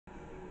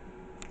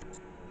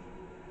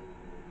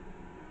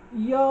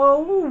Yo,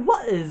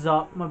 what is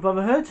up, my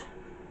brotherhood?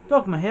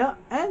 Dogma here,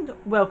 and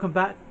welcome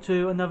back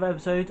to another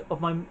episode of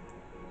my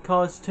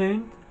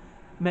Toon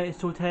Maters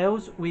Tall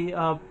Tales. We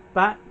are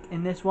back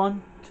in this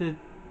one to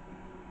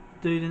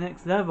do the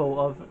next level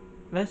of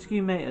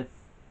Rescue Mater.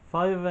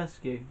 Fire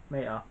Rescue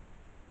Mater.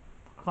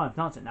 I can't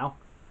pronounce it now.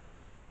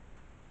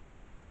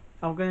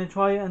 I'm going to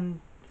try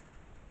and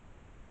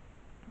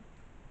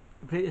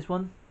complete this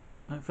one.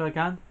 Hopefully I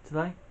can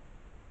today.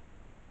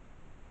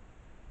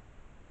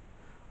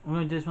 I'm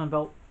going to do this one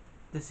about,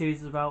 this series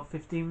is about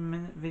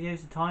 15-minute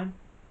videos a time.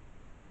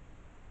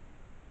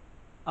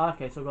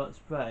 Okay, so I've got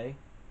spray.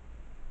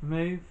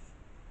 Move.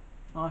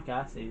 Okay,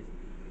 I see.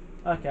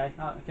 Okay,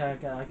 I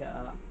get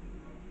that.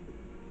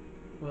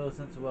 Well,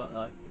 sense of work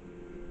though.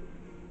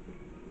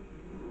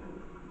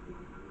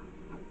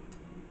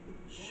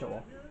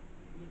 Sure.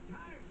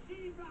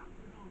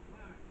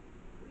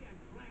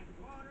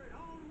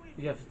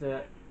 You have to do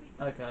it.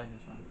 Okay,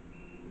 that's fine.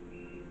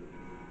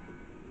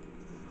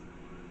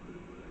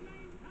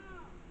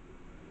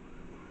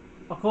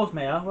 Of course,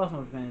 Mia. What else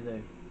am I going to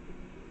do?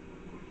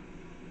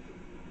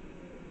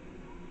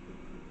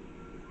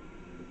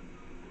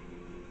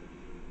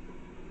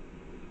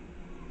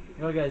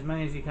 You gotta get as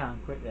many as you can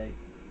quickly.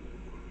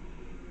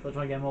 Gotta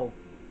try and get them all.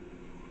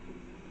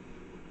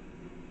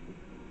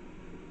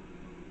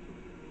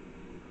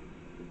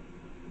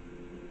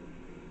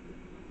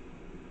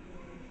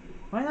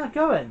 Why not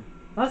going?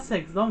 That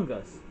takes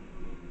longest.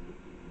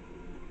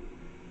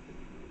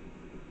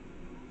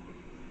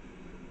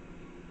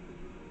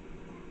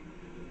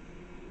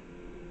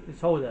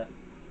 Just hold it.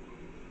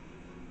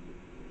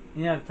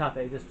 You never tap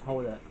it, just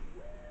hold it.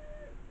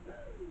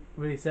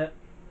 Release it.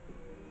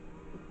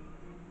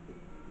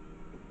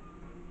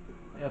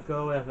 You have to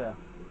go over there.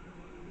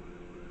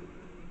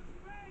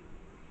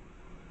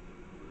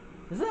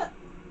 Is it?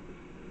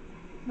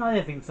 No, I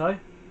didn't think so.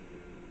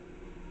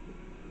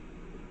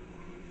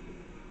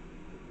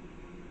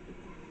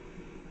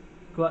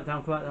 Cool that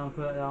down, cool that down,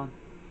 cool that down.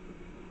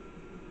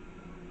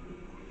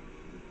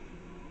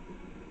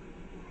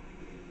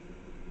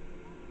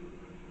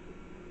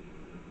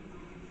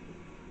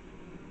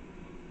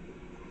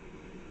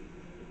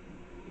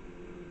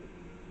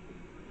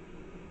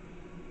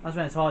 That's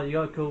when it's hard. You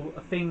gotta cool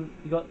a thing.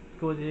 You got to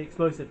cool the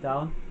explosive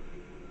down,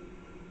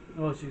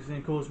 or else you're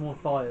gonna cause more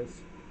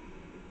fires.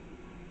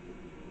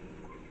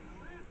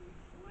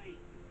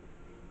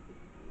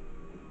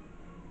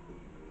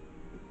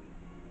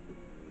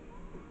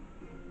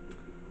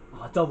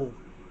 Ah, double.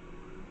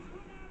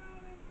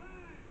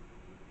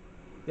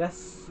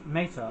 Yes,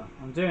 Mater.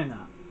 I'm doing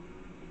that.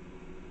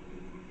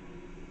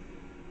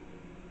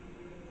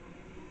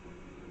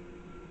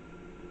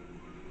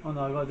 Oh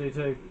no, I gotta do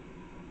two.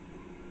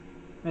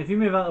 If you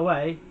move out of the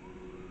way,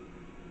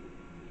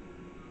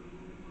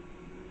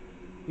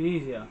 it'll be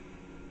easier.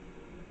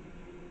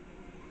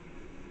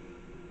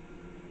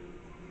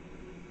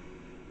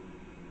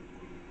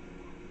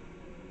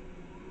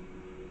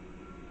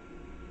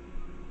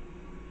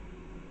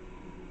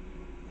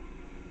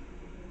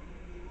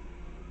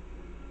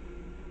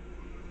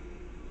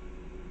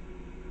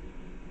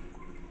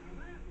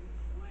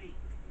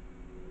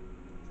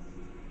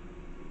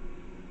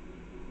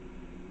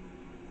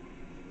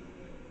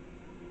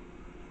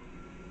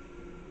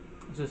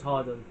 It's just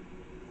harder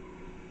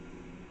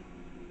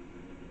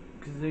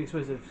because the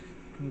explosive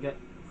can get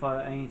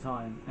fire at any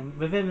time, and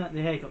within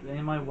the helicopter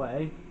in my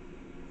way,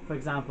 for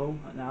example,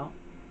 right now,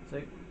 so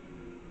it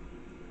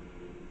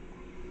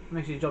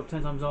makes your job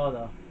 10 times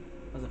harder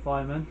as a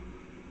fireman.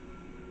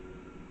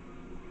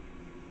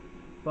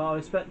 But I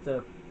respect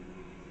the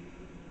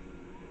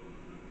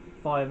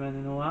firemen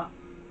and all that.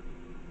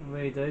 I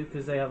really do,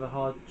 because they have a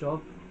hard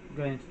job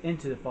going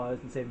into the fires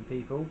and saving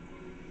people,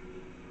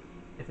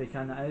 if they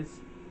can, that is.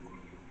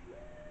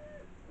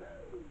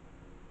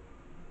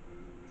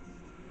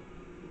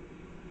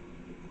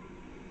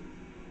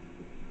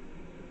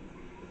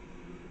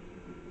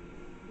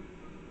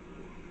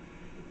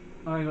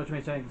 I only got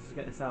 20 seconds to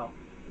get this out.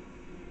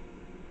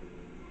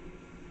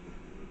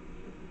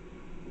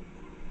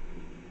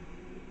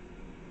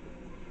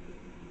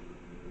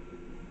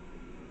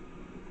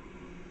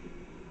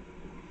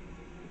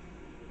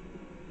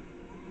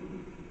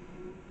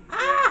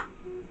 Ah!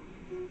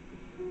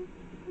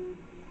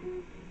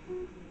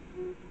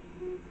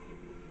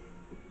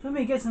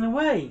 Somebody gets in the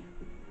way.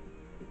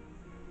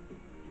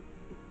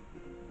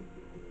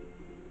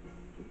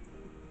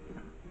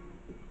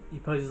 He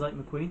poses like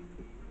McQueen.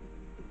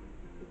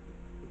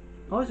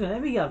 Oh, there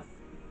we go.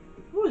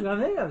 Oh, there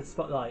we go, the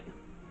spotlight.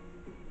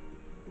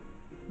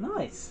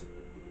 Nice.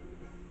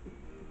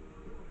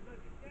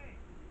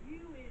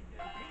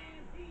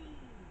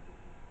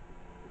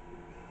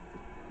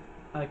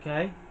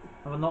 Okay,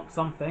 I've unlocked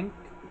something.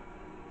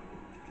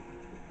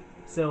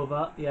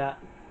 Silver, yeah.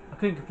 I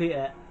couldn't complete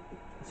it.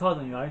 It's hard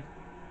on your own.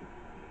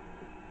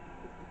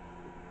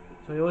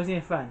 So you always need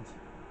a friend.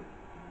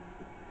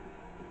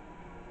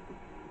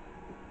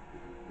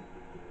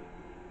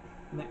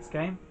 Next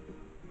game.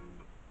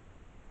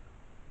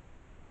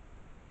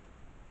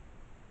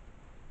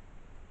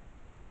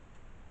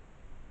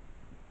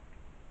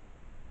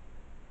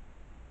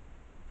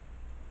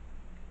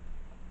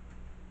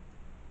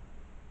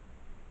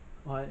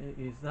 Right,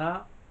 use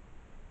that.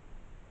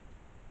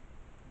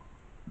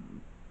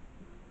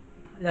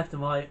 Left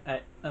and right,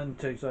 and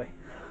 2, sorry.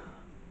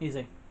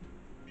 Easy.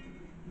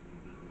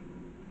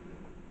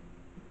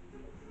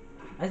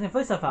 He's gonna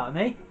throw stuff out at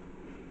me.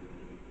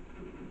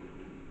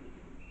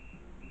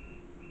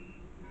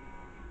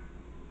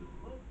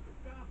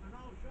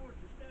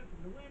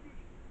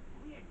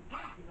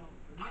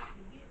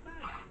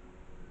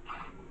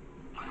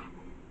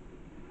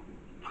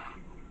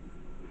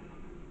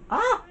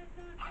 Ah!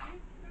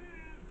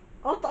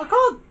 Oh, I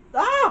can't!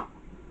 Ah!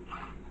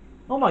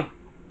 Oh my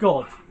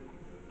god.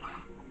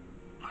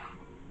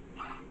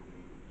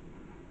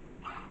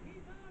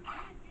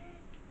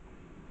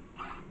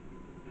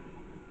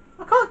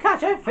 I can't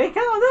catch everything,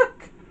 can I?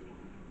 Look!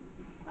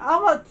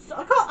 How much?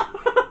 I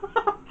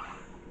can't!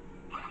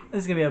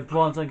 This is gonna be a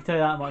bronze, I can tell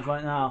you that much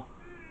right now.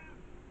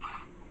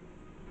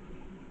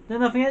 There's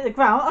nothing at the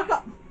ground, I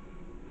can't...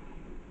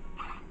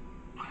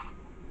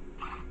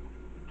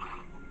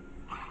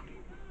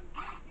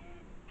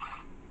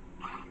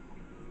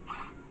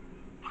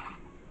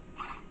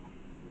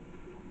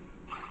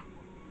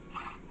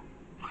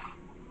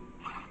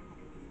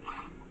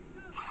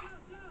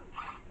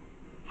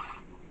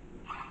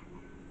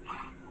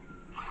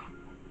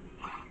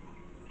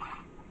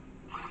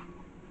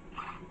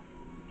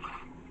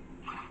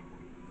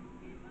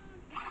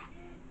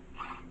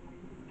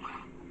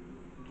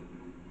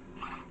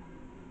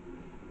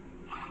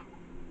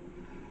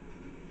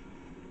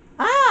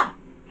 Ah!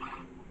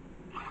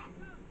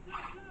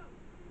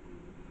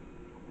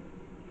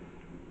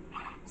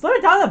 Slow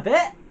it down a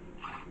bit!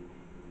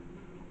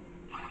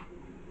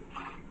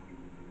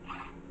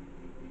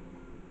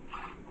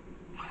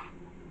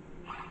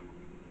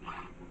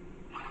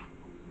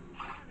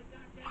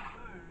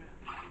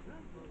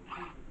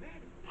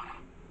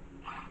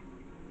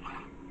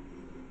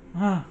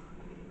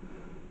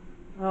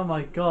 Oh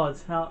my god,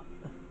 how...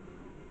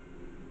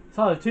 It's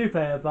hard a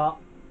 2-player, but...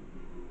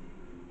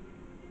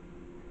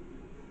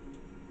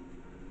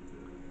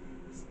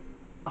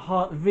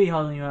 really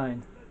hard on your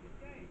own.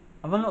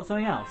 Have I unlocked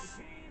something else?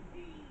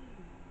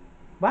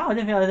 Wow, I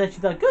didn't think I was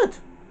actually that good.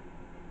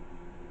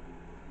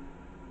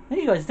 I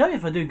need you guys to tell me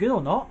if I do good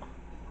or not.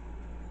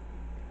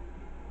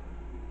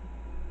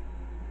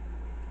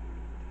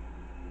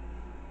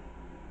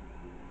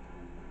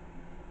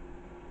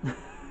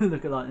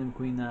 Look at Lightning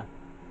Queen there.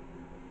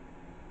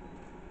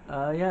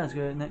 Yeah, let's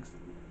go to the next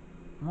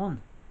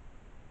one.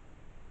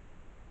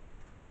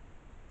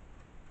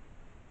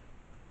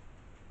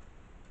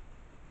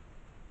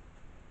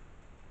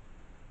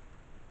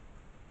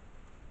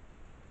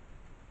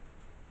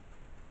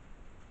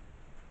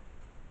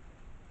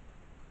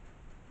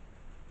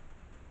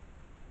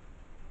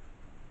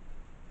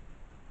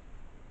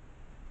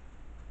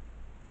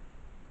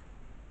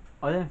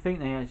 I don't think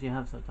they actually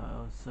have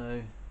subtitles,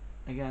 so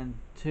again,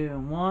 2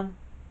 and 1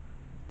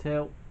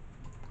 till...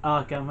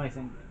 Ah, okay,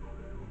 amazing.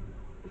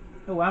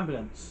 Oh,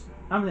 ambulance.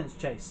 Ambulance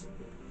chase.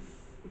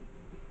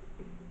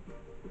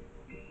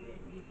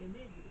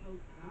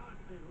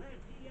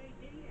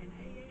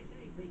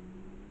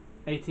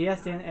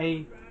 ATS and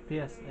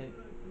APS.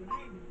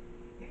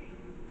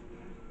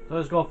 So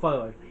let's go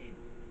follow.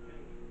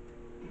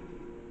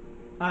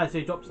 Ah, so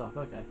you drop stuff,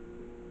 okay.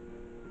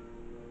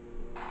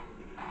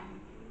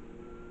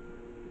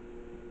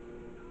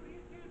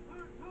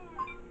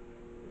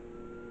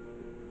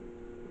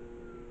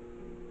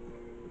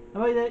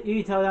 How about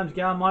you tell them to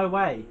get out of my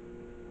way?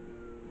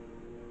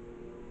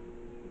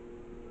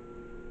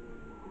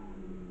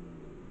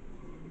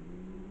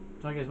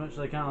 Try to get as much as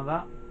I can of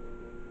that.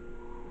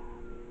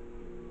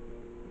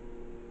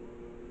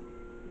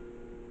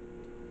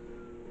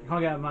 I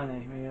can't get out of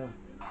money.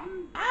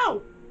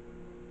 Ow!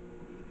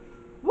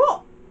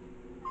 What?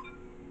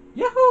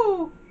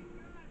 Yahoo!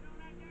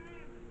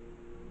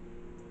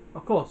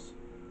 Of course.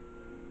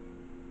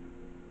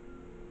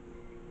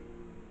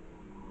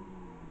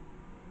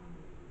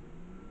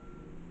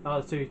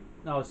 That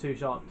was too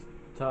sharp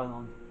to turn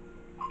on.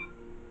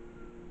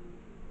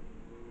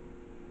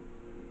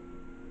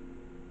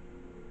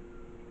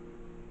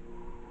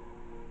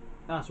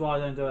 That's why I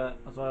don't do it.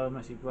 That's why I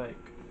mostly break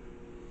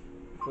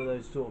for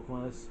those sort of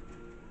corners.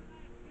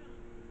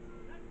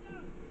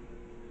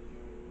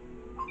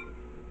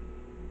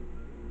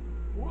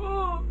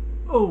 Whoa!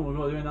 Oh my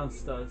god, going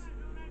downstairs.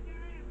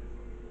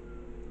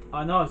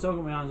 I know, I've still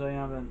got my hands on the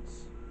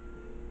ambulance.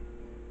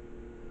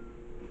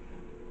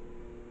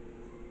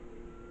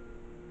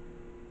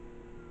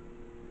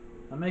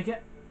 I make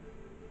it.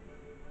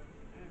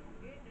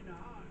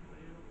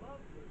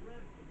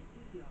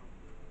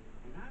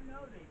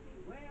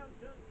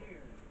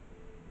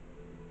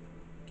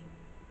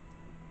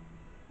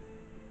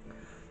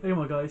 Oh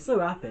my god, he's so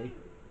happy.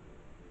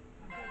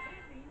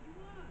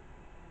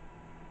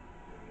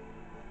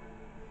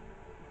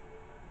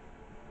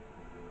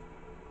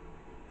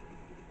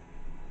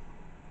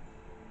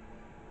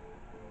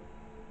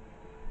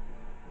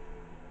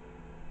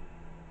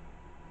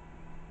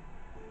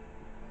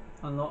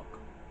 Unlock.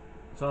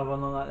 So I've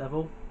unlocked that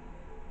level.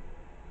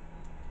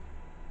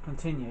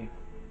 Continue,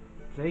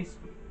 please.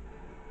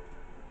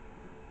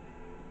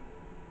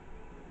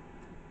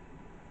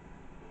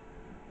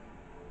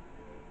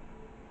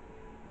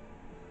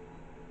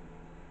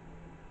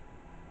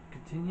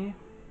 continue.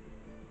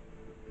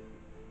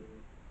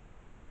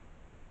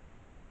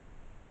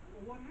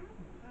 What happened?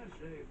 I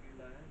saved you,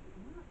 lad.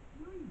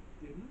 No, you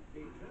didn't.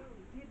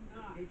 Did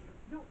not.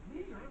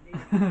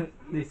 No,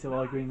 These two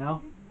are agree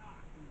now.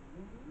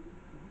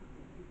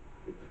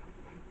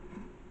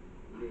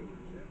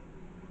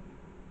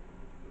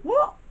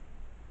 What?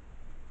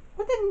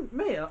 What didn't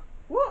me?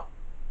 What?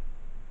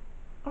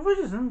 I was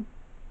just.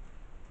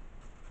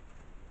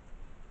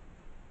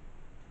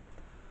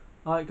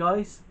 Alright,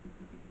 guys.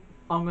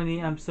 I'm going to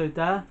end the episode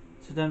there.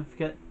 So don't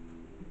forget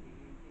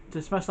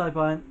to smash the like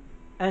button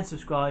and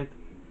subscribe.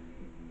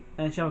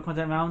 And share my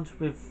content around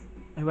with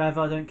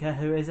whoever. I don't care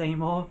who it is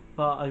anymore.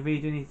 But I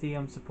really do need the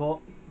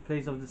support.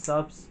 Please love the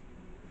subs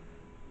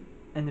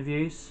and the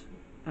views.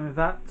 And with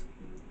that,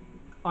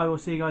 I will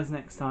see you guys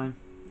next time.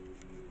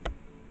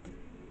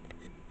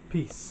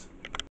 Peace.